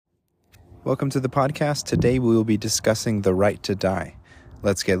Welcome to the podcast. Today we will be discussing the right to die.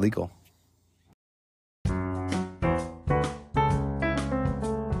 Let's get legal.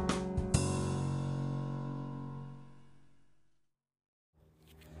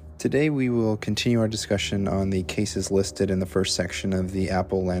 Today we will continue our discussion on the cases listed in the first section of the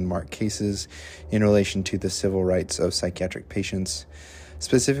Apple Landmark cases in relation to the civil rights of psychiatric patients.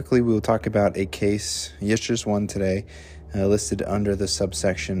 Specifically, we will talk about a case, just one today, listed under the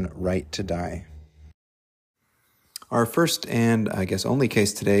subsection right to die. Our first and I guess only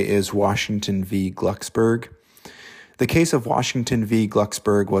case today is Washington v. Glucksberg. The case of Washington v.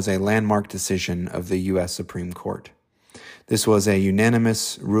 Glucksberg was a landmark decision of the U.S. Supreme Court. This was a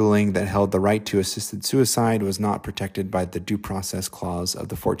unanimous ruling that held the right to assisted suicide was not protected by the Due Process Clause of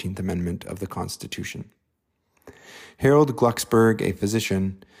the 14th Amendment of the Constitution. Harold Glucksberg, a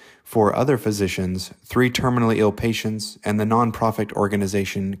physician, 4 other physicians, 3 terminally ill patients, and the nonprofit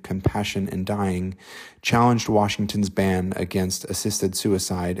organization Compassion in Dying challenged Washington's ban against assisted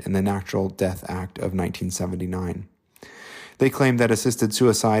suicide in the Natural Death Act of 1979. They claimed that assisted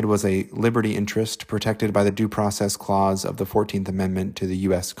suicide was a liberty interest protected by the Due Process Clause of the 14th Amendment to the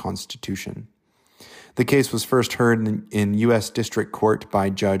U.S. Constitution. The case was first heard in U.S. District Court by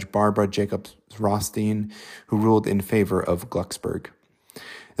Judge Barbara Jacobs Rothstein, who ruled in favor of Glucksberg.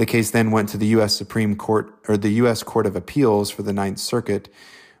 The case then went to the U.S. Supreme Court, or the U.S. Court of Appeals for the Ninth Circuit,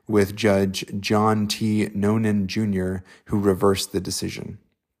 with Judge John T. Nonen, Jr., who reversed the decision.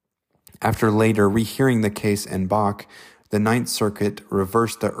 After later rehearing the case en banc, the Ninth Circuit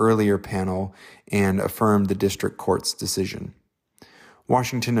reversed the earlier panel and affirmed the district court's decision.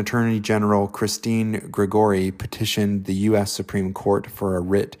 Washington Attorney General Christine Gregory petitioned the U.S. Supreme Court for a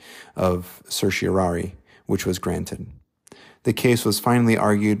writ of certiorari, which was granted. The case was finally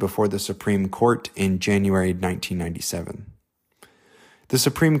argued before the Supreme Court in January 1997. The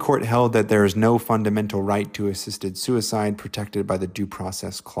Supreme Court held that there is no fundamental right to assisted suicide protected by the Due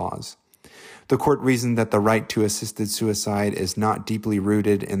Process Clause. The court reasoned that the right to assisted suicide is not deeply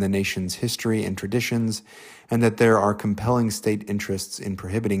rooted in the nation's history and traditions, and that there are compelling state interests in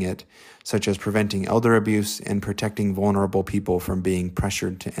prohibiting it, such as preventing elder abuse and protecting vulnerable people from being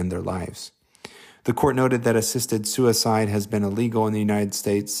pressured to end their lives. The court noted that assisted suicide has been illegal in the United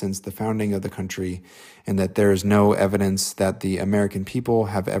States since the founding of the country, and that there is no evidence that the American people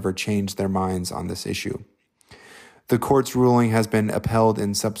have ever changed their minds on this issue. The court's ruling has been upheld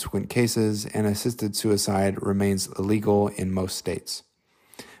in subsequent cases, and assisted suicide remains illegal in most states.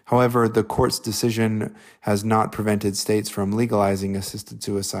 However, the court's decision has not prevented states from legalizing assisted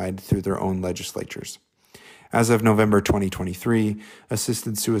suicide through their own legislatures. As of November 2023,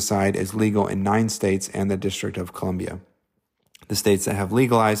 assisted suicide is legal in 9 states and the District of Columbia. The states that have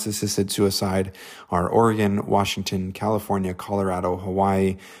legalized assisted suicide are Oregon, Washington, California, Colorado,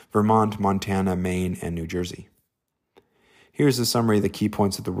 Hawaii, Vermont, Montana, Maine, and New Jersey. Here's a summary of the key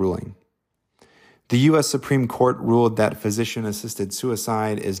points of the ruling. The U.S. Supreme Court ruled that physician-assisted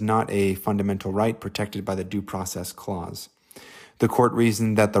suicide is not a fundamental right protected by the Due Process Clause. The court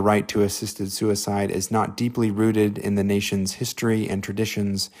reasoned that the right to assisted suicide is not deeply rooted in the nation's history and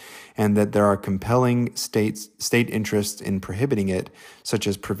traditions, and that there are compelling state interests in prohibiting it, such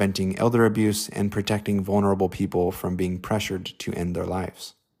as preventing elder abuse and protecting vulnerable people from being pressured to end their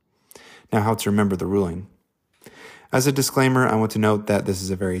lives. Now, how to remember the ruling. As a disclaimer, I want to note that this is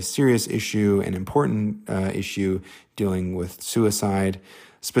a very serious issue, an important issue dealing with suicide,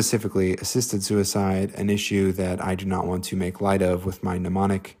 specifically assisted suicide, an issue that I do not want to make light of with my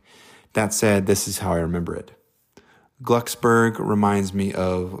mnemonic. That said, this is how I remember it. Glucksberg reminds me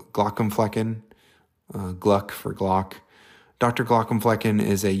of Glockenflecken, Gluck for Glock. Dr. Glockenflecken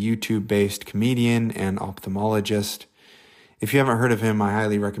is a YouTube-based comedian and ophthalmologist. If you haven't heard of him, I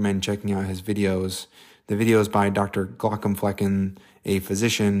highly recommend checking out his videos. The videos by Dr. Glockenflecken, a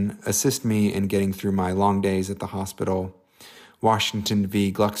physician, assist me in getting through my long days at the hospital. Washington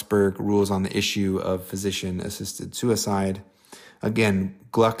v. Glucksberg rules on the issue of physician-assisted suicide. Again,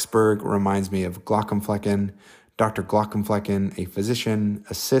 Glucksberg reminds me of Glockenflecken. Dr. Glockenflecken, a physician,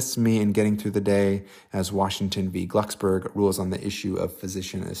 assists me in getting through the day, as Washington v. Glucksberg rules on the issue of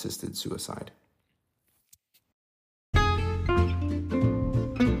physician-assisted suicide.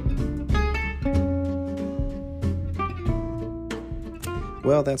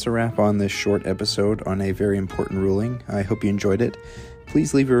 Well, that's a wrap on this short episode on a very important ruling. I hope you enjoyed it.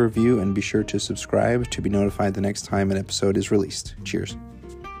 Please leave a review and be sure to subscribe to be notified the next time an episode is released. Cheers.